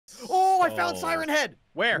Oh, I found Siren Head.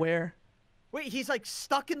 Where? Where? Wait, he's like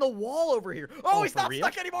stuck in the wall over here. Oh, he's not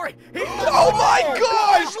stuck anymore. Oh my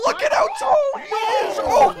gosh! Look at how tall he is!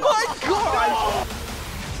 Oh my gosh!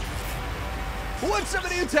 What's up,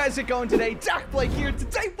 dudes? How's it going today? Dakblake here.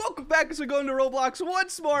 Today, welcome back as we go into Roblox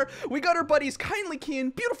once more. We got our buddies Kindly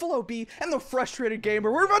Keyin, BEAUTIFULOB, and the Frustrated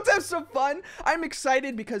Gamer. We're about to have some fun. I'm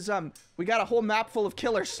excited because we got a whole map full of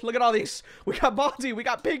killers. Look at all these. We got Baldi, we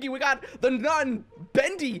got Piggy, we got the Nun,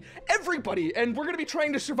 Bendy, everybody, and we're gonna be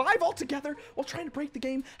trying to survive all together while trying to break the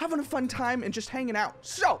game, having a fun time, and just hanging out.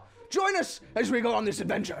 So join us as we go on this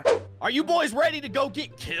adventure. Are you boys ready to go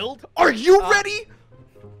get killed? Are you ready?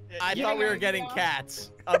 I thought we were getting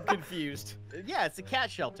cats. I'm confused. Yeah, it's a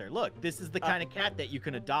cat shelter. Look, this is the kind of cat that you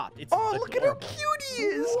can adopt. It's look at how adorable. cute he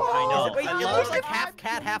is. I know. Wait, it looks like half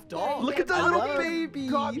cat, half dog. Look at the little baby.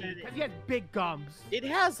 He has big gums. It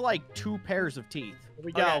has like 2 pairs of teeth. Here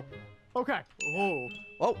we go. Okay. Oh.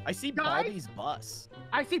 Oh, I see Guys? Baldi's bus.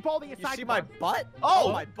 I see Baldi You inside. see my butt?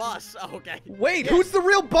 Oh. My bus. Oh, okay. wait, who's the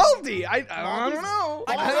real Baldi? I don't know.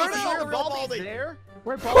 I I don't see know. the real Baldi's Baldi. there.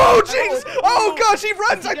 Where Baldi? Oh, jeez! Oh, gosh, he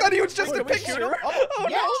runs! I thought he was just a Wait, can we shoot picture. him? Oh,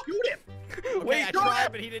 Yeah, no. shoot him. Okay, Wait, I tried,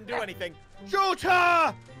 but he didn't do anything. Shoot her!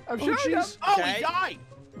 I'm Oh, shooting him. jeez. Oh, Okay. he died.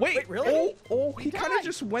 Wait, really? Oh, he kind of died.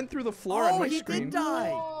 just went through the floor on Oh, my he screen. did die.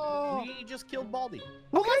 Oh. We just killed Baldi.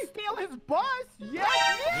 Well, let's steal his bus. Yeah.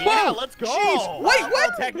 Yeah, let's go. Jeez, wait, Well,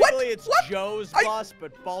 what? technically, it's What? Joe's I- bus,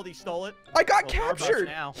 but Baldi stole it. I got Well, our bus captured.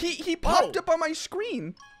 now. He popped up on my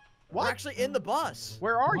screen. We're actually in the bus.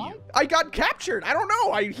 Where are you? I got captured. I don't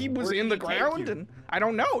know. He was Where in did the he take ground, you? and I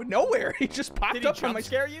don't know. Nowhere. He just popped Did he up on jump my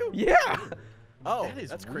scare you? Yeah. Oh, That is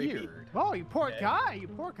that's weird. creepy. Oh, you poor guy. You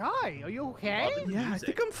poor guy. Are you okay? Love it. Yeah, I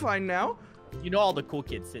think I'm fine now. You know all the cool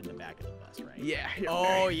kids sit in the back of the bus, right? Yeah.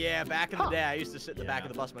 Oh, yeah. Back in the day, I used to sit in the back of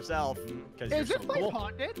the bus myself. Because Is you're this so place cool.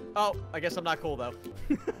 haunted? Oh, I guess I'm not cool, though.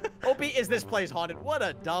 OB, is this place haunted? What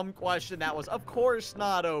a dumb question that was. Of course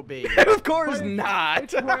not, OB. Of course not.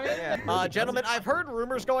 It's great. Gentlemen, I've heard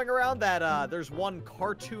rumors going around that there's one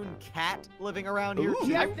cartoon cat living around here. Ooh. too.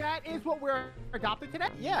 Yes, that is what we're adopting today.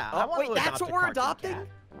 Yeah. Oh, I want wait, to that's adopt what a we're cartoon adopting? cat.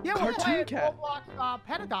 Yeah, we're Cartoon playing Cat. Roblox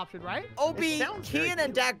pet adoption, right? OB, It sounds very Keyin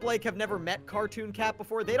and Dakblake have never met Cartoon Cat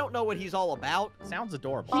before. They don't know what he's all about. Sounds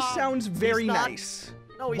adorable. He sounds very not- nice.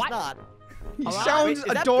 No, he's What? not. He Alright. sounds Wait,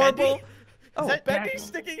 is that adorable. Bendy? Oh, Is that Bendy Bendy.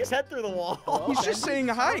 sticking his head through the wall? he's just saying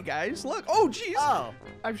hi, guys. Look. Oh, jeez. Oh.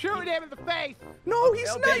 I'm shooting him in the face. No, he's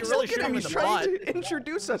Okay, nice. you really Look shoot at him. him in He's the trying butt. to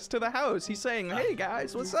introduce us to the house. He's saying, hey,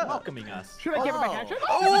 guys, what's up? Welcoming us. Should I give him a Oh. handshake?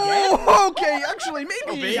 Oh, okay. Actually,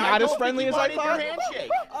 maybe he's I not don't as friendly as I thought.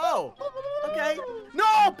 Oh. Okay.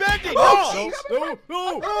 No, Bendy! Oh, no!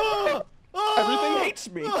 No! Everything hates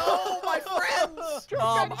me. Oh, my friends!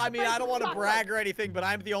 I mean, I don't want to brag or anything, but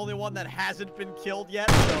I'm the only one that hasn't been killed yet,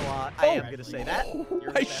 so I am going to say that.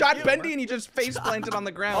 I shot Bendy and he just face planted on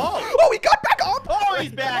the ground. Oh. Oh, he got back up. Oh,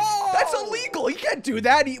 he's back! That's illegal. You can't do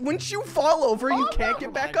that. Once you fall over, you can't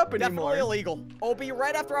get back up anymore. Definitely illegal. OB,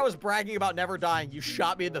 right after I was bragging about never dying, you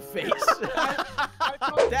shot me in the face.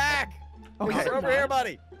 Dak! Okay. Over here,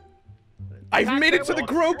 buddy. I've made it to the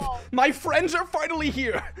group. My friends are finally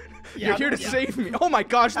here. You're here to save me. Oh my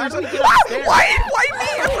gosh, there's a. Why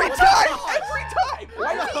me every time? Every time.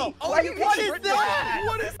 Why me? Why me? What is that?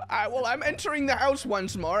 What is? Well, I'm entering the house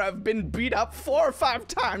once more. I've been beat up 4 or 5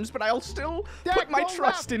 times, but I'll still put my go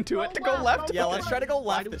trust left, into go it to go left, left. go Yeah, left. let's try to go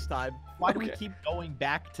left this time. Why do we Okay. keep going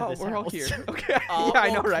back to Oh, this we're all house? here. Okay. Yeah, I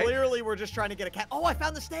know, Well, right? Clearly, we're just trying to get a cat. Oh, I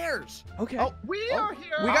found the stairs. Okay. We are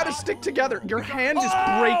here. We gotta stick together. Your hand is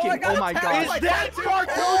I breaking. got Oh my attacked gosh. by that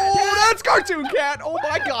cartoon Oh, that's Cartoon Cat. Oh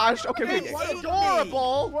my gosh. Okay, wait. It's What ate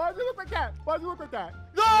adorable! Why does it look like that? Why does it look like that?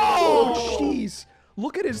 Oh, jeez.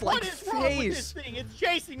 Look at his, What like, is wrong with this face. thing? It's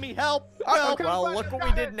chasing me. Help! Help. Help! Well, look what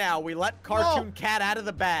we did now. We let Cartoon Cat out of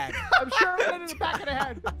the bag. I'm sure it in the back of the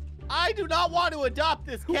head. I do not want to adopt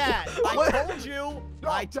this cat. I told you.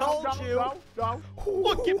 I told you. No.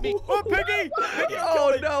 Look at me. Oh, Piggy! Piggy,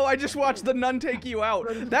 Oh no, I just watched the nun take you out.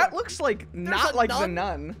 That looks like not a like the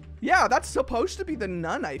nun? nun. Yeah, that's supposed to be the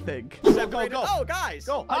nun, I think. Go, go, go. Oh, guys.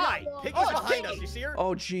 Go. Hi. Piggy's Oh, behind Piggy. us. You see her?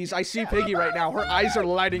 Oh jeez, I see Piggy right now. Her eyes are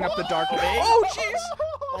lighting up the darkness. Piggy? Oh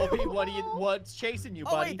jeez. Obi, what's chasing you,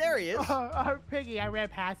 Oh, buddy? wait, there he is. Piggy, I ran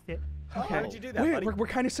past it. Okay. How did you do that, buddy? We're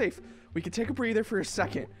kind of safe. We can take a breather for a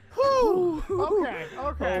second.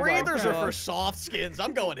 Okay. Breathers are God. for soft skins.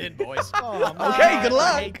 I'm going in, boys. Oh, man. Okay, good I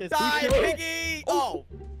luck. hate this. Die, Piggy! Oh,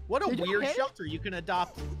 What a Did you weird hit? shelter. You can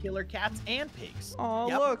adopt killer cats and pigs. Oh,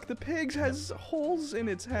 Yep. look, the pig has holes in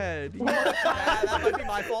its head. that might be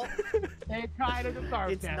my fault. They tried to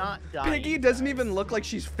starve It's them. not dying. Piggy doesn't even look like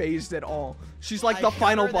she's phased at all. She's like I the shot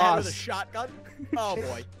final her in the head with a boss. shotgun. Oh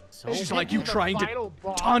boy. So She's like, you The trying to final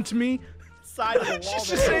boss. taunt me? side of the wall. She's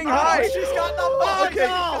there. just saying hi. She's got the Oh, okay.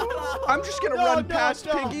 no. I'm just gonna No, run no, past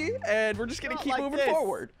no. Piggy, and we're just gonna Not keep like moving this.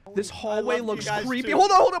 forward. This hallway love looks you guys creepy. too.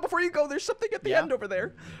 Hold on, before you go. There's something at the Yeah? end over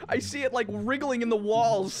there. I see it like wriggling in the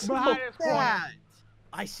walls. Behind us, corner. That.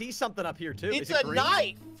 I see something up here too. It's Is it a green?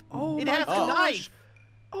 knife. Oh It my has a gosh. knife.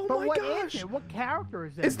 Oh But my what gosh. is it? What character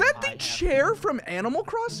is it? Is that I the have- chair from Animal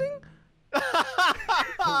Crossing?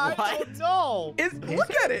 I don't know.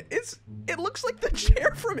 Look at it. It looks like the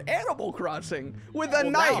chair from Animal Crossing with a Well,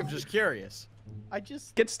 now knife. I'm just curious. I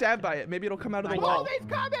just. Get stabbed by it. Maybe it'll come out of the I wall. Oh, he's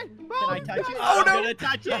coming! Can Oh, I touch it? Oh, I'm no. gonna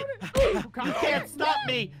touch it. You You can't stop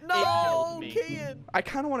me. It No, killed me. Kian. I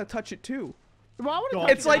kind of want to touch it too. Don't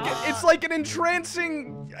It's like touch an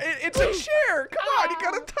entrancing. It's a chair. Come on, you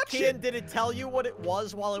gotta touch Kian, it. did it tell you what it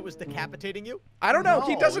was while it was decapitating you? I don't know.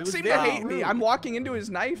 He No, doesn't it was seem to very hate me. rude. I'm walking into his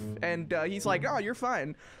knife, and he's like, "Oh, you're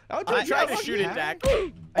fine." I'll I touch tried it. to shoot it, Dak.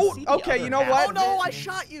 Oh, see the okay. other You know half. what? Oh no, I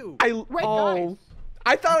shot you. Wait, guys.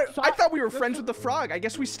 I thought we were This friends is- with the frog. I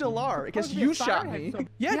guess we still are. I guess Supposed to be you a shot siren me. head, so- Yeah,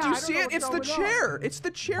 Yeah, do I you don't see know it? what's It's the going on. chair. It's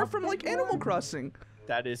the chair What's from like going Animal on? Crossing.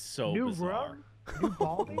 That is so New bizarre. room? New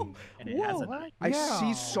Baldi? And it has a Whoa. knife. I Yeah.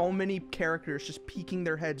 see so many characters just peeking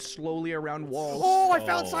their heads slowly around walls. Oh, I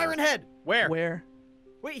found Oh. Siren Head. Where? Where?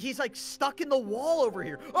 Wait, he's like stuck in the wall over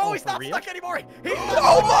here. Oh, he's for not real? stuck anymore.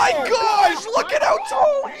 Oh my gosh! Look at how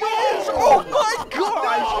tall he is! Oh my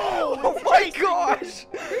gosh! Oh my gosh!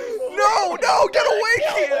 No, get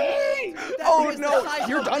away, kid! Oh no,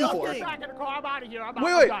 you're done for. I'm back in the car. I'm out of here. I'm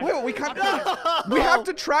out. Wait, we can't. We have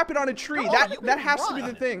to trap it on a tree. No, you That can has to be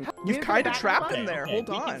run. the thing. You've Is kind it of back trapped up? him there. Okay, Hold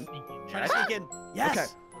we can on. sneak in. Try to sneak in. Yes. Okay.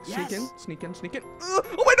 Yes. Sneak in. Oh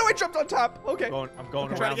wait, no, I jumped on top. Okay. I'm going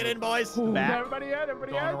Okay. Try to around. get in, boys. Ooh. Back. Everybody in?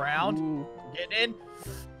 Everybody Going in? around. Ooh. Getting in.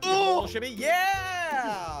 Oh, shimmy.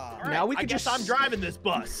 Yeah. All right, Now we I could guess just- I'm driving this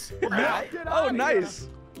bus. All right. Get Oh, out of nice.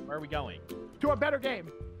 Where are we going? here. To a better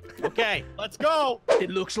game. Okay, let's go. It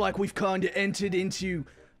looks like we've kind of entered into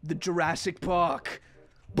the Jurassic Park,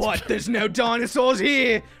 but there's no dinosaurs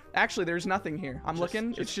here. Actually, there's nothing here. I'm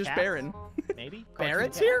looking. It's just cats? barren. Maybe.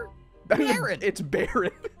 Barrett's Cartoon here? Baron. It's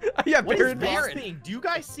barren. Yeah, Cat? What is barren. this Baron. thing? Do you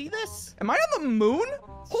guys see this? Am I on the moon?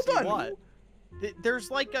 Hold See on. what?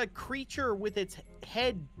 There's like a creature with its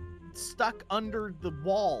head stuck under the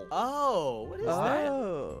wall. Oh, what is that?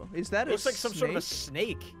 Oh, is that Looks a like some sort of a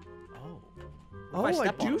snake? snake. Oh, Oh, I I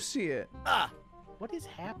step on do it? see it. Ah. what is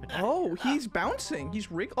happening? Oh, he's bouncing. He's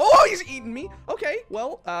Oh, he's eating me. Okay,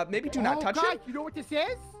 well, maybe do not touch guys, it. you know what this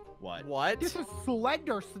is? What? What? This is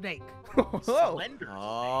Slender Snake. Oh. Slender.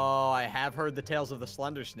 Oh, I have heard the tales of the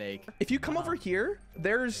Slender Snake. If you come over here,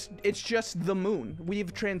 it's just the moon.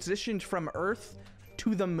 We've transitioned from Earth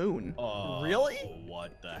to the moon. Oh, Really?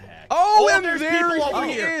 What the heck? Oh, Oh, and there's there people over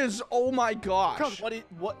he here. is. Oh my gosh. What is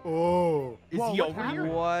what? Oh. Is Whoa, he what over happened?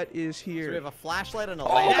 here? What is So we here? have a flashlight and a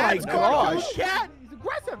Oh light. my That's gosh. Cat! He's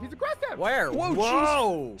aggressive! He's aggressive! Where? Whoa,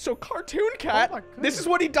 Whoa. So Cartoon Cat, Oh my this is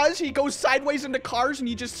what he does. He goes sideways into cars and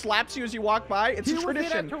he just slaps you as you walk by. It's He a was in a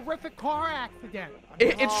tradition. terrific car accident.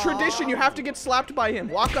 It's tradition. You have to get slapped by him.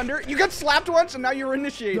 Walk under. You get slapped once and now you're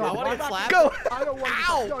initiated. I want to I'm get not- slapped. Go. I don't want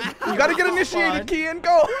Ow! to. You gotta get initiated, Kian.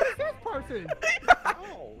 Go. Who is this person?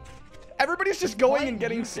 Oh. Everybody's just going playing and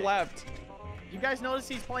getting music. slapped. You guys notice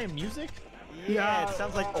he's playing music? Yeah, it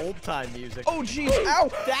sounds like old time music. Oh, jeez. Ow.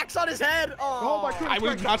 Dax on his head. Oh my Oh. goodness. I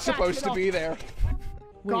was Greg, not back supposed it to up. be there.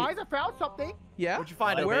 Wait. Guys, I found something. Yeah? Where'd you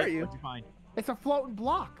find it? Where are Wait, you? What'd you find? It's a floating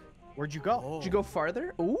block. Where'd you go? Oh. Did you go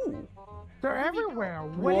farther? Ooh. They're everywhere.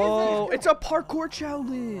 What is Whoa. this? It's a parkour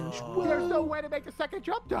challenge. Oh. There's no Whoa. way to make the second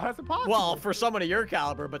jump. That's impossible. Well, for someone of your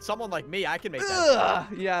caliber, but someone like me, I can make that.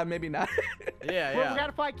 Ugh. Yeah, maybe not. Yeah, Well, yeah. we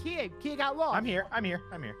gotta find King. King got lost. I'm here. I'm here.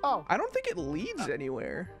 I'm here. Oh, I don't think it leads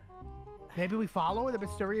anywhere. maybe we follow the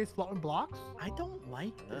mysterious floating blocks. I don't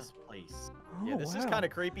like this place. Yeah, Oh, this is wow. kind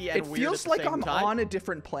of creepy and It weird feels at the like same I'm time. on a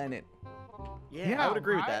different planet. Yeah, I Yeah, would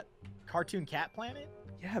agree with right? that. Cartoon Cat Planet?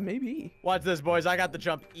 Yeah, maybe. Watch this, boys. I got the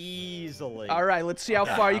jump easily. All right, let's see how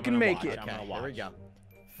Okay, far you I'm can gonna make watch. it. I'm Okay, gonna here we watch. go.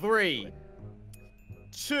 3,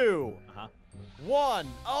 2, Uh-huh. 1.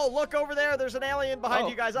 Oh, look over there. There's an alien behind Oh,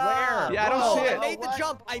 you guys. where? Ah, Yeah, I don't whoa, see it. I made the What?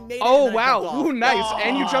 jump. I made it. Oh, and then I wow. jumped off. Ooh, nice.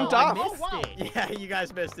 And you jumped Oh, I off. missed wow. it. Yeah, you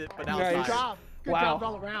guys missed it, but now Nice. it's Good fine. job. Good Wow. job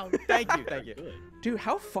all around. Thank you, thank you. Good. Dude,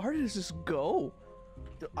 how far does this go?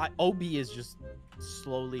 Obby is just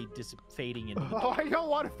slowly fading into the Oh, I don't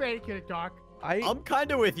want to fake it, Doc. I'm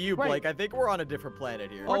kind of with you, Wait. Blake. I think we're on a different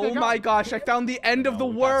planet here. Where'd they Oh go? my gosh, I found the end of the Oh,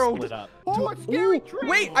 we got world. split up. Oh, a scary Ooh, tree.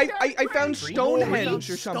 wait, I found Tree?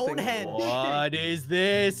 Stonehenge Oh, or something. Stonehenge. What is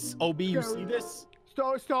this? Obby, you see this?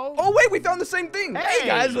 Stone. Oh wait, we found the same thing. Hey, Hey,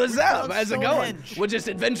 guys, what's we up? found How's it going? Stonehenge. We're just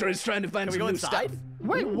adventurers trying to find Can we some go new inside? stuff.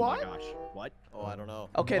 Wait, Oh my what? gosh. What? Oh, I don't know.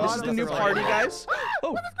 Okay, this is the new party, guys.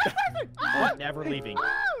 Oh. I'm never leaving.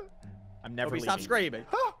 I'm never leaving. Stop screaming.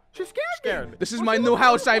 She scared me. This is my new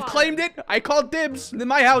house. I've claimed it. I called dibs. In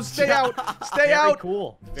my house. Stay out. Stay Very out.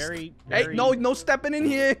 cool. Very. Hey, no stepping in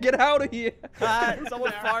here. Get out of here.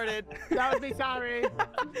 Someone farted. That was me, sorry.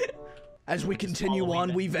 As we continue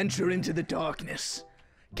on, we venture into the darkness.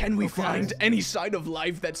 Can we find any sign of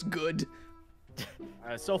life that's good?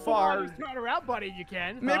 So far. Just turn around, buddy. You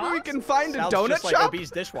can. Maybe we can find a Sounds donut just like shop?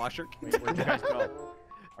 Obby's dishwasher. Wait, where'd you guys go?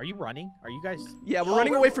 Are you running? Are you guys? Yeah, we're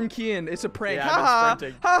running away from Kian. It's a prank. Yeah, Haha. I've been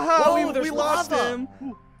sprinting. Haha. Whoa, We there's lost lava. him.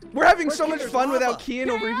 We're having so much There's fun without lava. Kian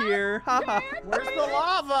over here. Haha. Where's the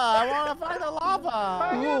lava? I want to find the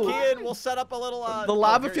lava. Ooh. Kid, we'll set up a little. The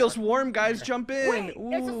lava feels warm, guys. Jump in. Wait,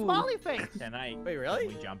 it's a Ooh. smiley face. Can I? Wait, really?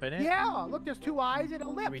 Can we jump in it? Yeah, look, there's 2 eyes and a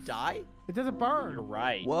Did lip. we die? It doesn't You're burn.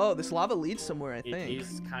 right. Whoa, this lava leads somewhere, I It think.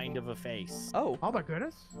 is kind of a face. Oh. Oh my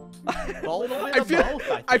goodness. A little bit I of feel,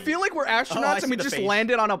 both, I feel like we're astronauts I and see we the just face.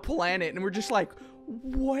 landed on a planet and we're just like,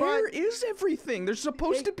 where is everything? There's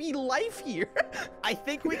supposed to be life here. I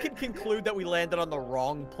think we can conclude that we landed on the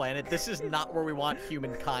wrong planet. This is not where we want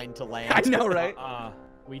humankind to land. I know, right?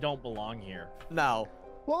 We don't belong here. No.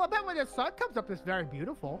 Well, I bet when the sun comes up, it's very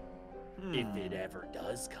beautiful. If it ever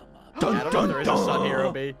does come up. Dun, I don't know if there is a sun here,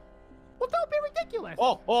 Obby. Well, don't be ridiculous.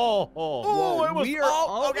 Oh. Oh, it was. we are Oh,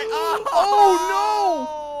 on- okay.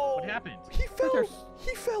 What happened? He fell. There's-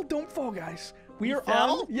 He fell. Don't fall, guys. We He are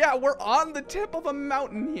fell? on. Yeah, we're on the tip of a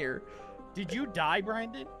mountain here. Did you die,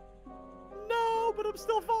 Brandon? No, but I'm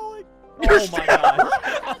still falling. You're Oh my god.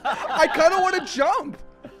 I kind of want to jump.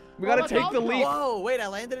 We Well, gotta let's take all the go. leap. Whoa, wait, I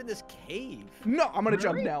landed in this cave. No, I'm gonna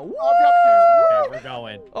jump Really? now. Oh, Okay, we're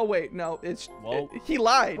going. Oh wait, no, it's Whoa. he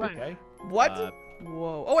lied. Wait. Okay. What? Uh,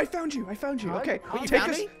 Whoa! Oh, I found you. I found you. Huh? Okay, Wait, you take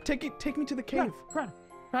found us. me? Take me to the Run, cave. run.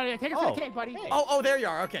 Run, take us to Oh, the cave, buddy. hey. Oh, there you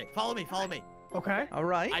are. Okay, follow me, follow me. Okay. All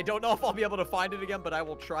right. I don't know if I'll be able to find it again, but I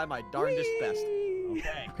will try my darndest best. Whee!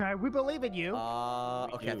 Okay. Okay, we believe in you.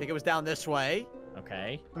 Okay, I think it was down this way.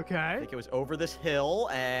 Okay. I Okay. think it was over this hill,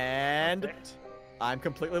 and Perfect. I'm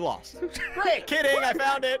completely lost. Great. Kidding, I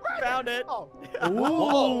found it. Found it. Oh,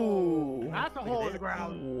 Ooh. that's a hole in the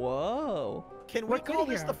ground. Whoa. Can we What's in call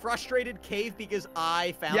this here? the frustrated cave because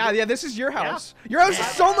I found Yeah, it? yeah. This is your house. Your house is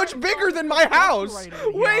so much bigger than my house. Right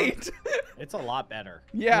over here. Wait. It's a lot better.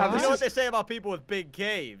 Yeah. You This know what is they say about people with big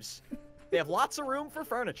caves? They have lots of room for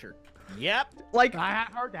furniture. Yep. like I have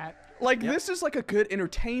heard that. like Yep. this is like a good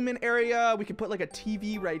entertainment area. We can put like a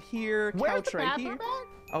TV right here, Where's couch the right bathroom here.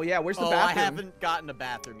 at? Oh yeah, where's the I bathroom? haven't gotten a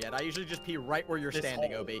bathroom yet. I usually just pee right where you're This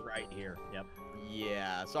standing, hole Obby. right here. Yep.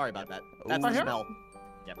 Yeah, sorry about that. That's Ooh. the smell.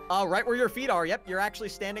 Yep. Right where your feet are. Yep, you're actually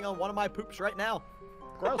standing on one of my poops right now.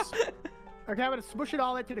 Gross. Okay, I'm gonna smush it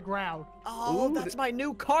all into the ground. Oh, Ooh, that's my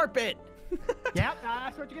new carpet. Yep,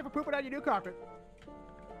 that's what you get for pooping on your new carpet.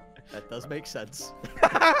 That does make sense.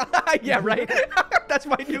 Yeah, right. That's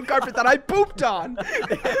my new carpet that I pooped on.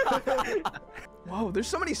 Whoa, there's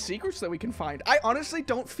so many secrets that we can find. I honestly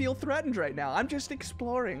don't feel threatened right now. I'm just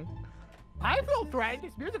exploring. I feel threatened.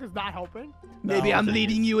 This music is not helping. Maybe No, I'm it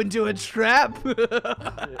leading you into a trap.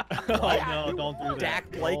 Oh no, don't do that.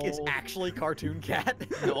 Dakblake is No. actually Cartoon Cat.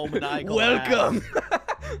 No maniacal Welcome. ass.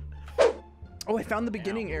 Oh, I found the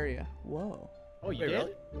beginning area. Whoa. Oh, you Wait, did?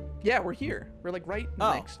 really? Yeah, we're here. We're like right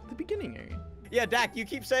Oh. next to the beginning area. Yeah, Dak, you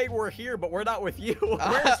keep saying we're here, but we're not with you.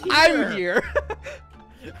 I'm here.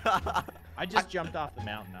 I just jumped off the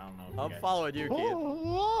mountain. I don't know. If I'm you guys- following you, kid.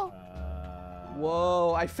 Oh,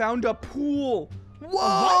 Whoa, I found a pool.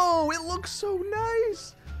 Whoa, it looks so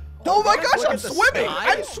nice. Oh my guys, gosh, look I'm at the swimming. sky.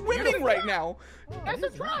 I'm swimming right now. it's a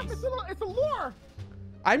trap. nice. It's a lure.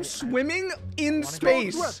 I'm swimming in Wanna go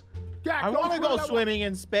space. Jack, I don't want to swim go that way. swimming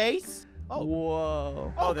in space. Oh,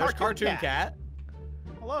 Whoa. Oh, there's Cartoon Cartoon Cat.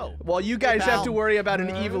 hello. Well, you guys have to pal. worry about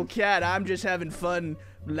an evil cat. I'm just having fun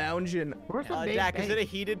lounging. Where's the main Dak, is base? it a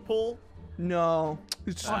heated pool? No,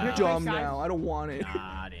 it's Oh, here's dumb my size. now. I don't want it.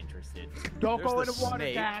 Not interested. Don't There's go in the the water,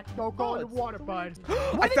 snake. Jack. Don't go Oh, in the it's- water, bud.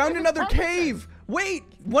 I found another cave. Wait,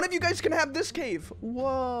 one of you guys can have this cave.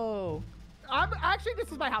 Whoa. Actually,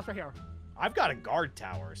 this is my house right here. I've got a guard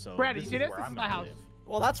tower, so Brandon, this you see is this? where This I'm is my gonna house. live.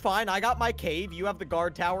 Well, that's fine. I got my cave. You have the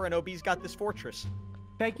guard tower, and Obie's got this fortress.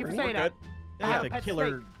 Thank you for We're saying that. good. I have Yeah, a the pet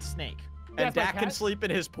killer snake. And Yes, my Dak can cat. sleep in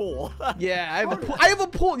his pool. Yeah, I have a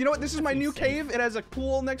pool. You know what? This is my new cave. It has a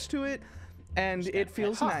pool next to it, and it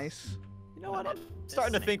feels Huh. nice. You know what? I'm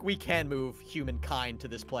starting to think we can move humankind to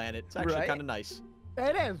this planet. It's actually Right? kind of nice.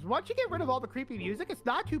 It is. Once you get rid of all the creepy music, it's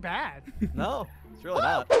not too bad. No, it's really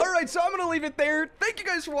not. All right, so I'm gonna leave it there. Thank you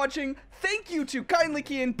guys for watching. Thank you to Kindly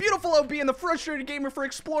Keyin, Beautiful OB, and the Frustrated Gamer for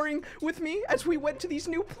exploring with me as we went to these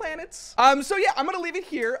new planets. So yeah, I'm gonna leave it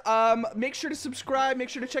here. Make sure to subscribe. Make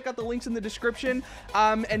sure to check out the links in the description.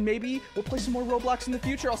 And maybe we'll play some more Roblox in the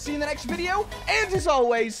future. I'll see you in the next video. And as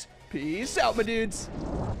always, peace out, my dudes.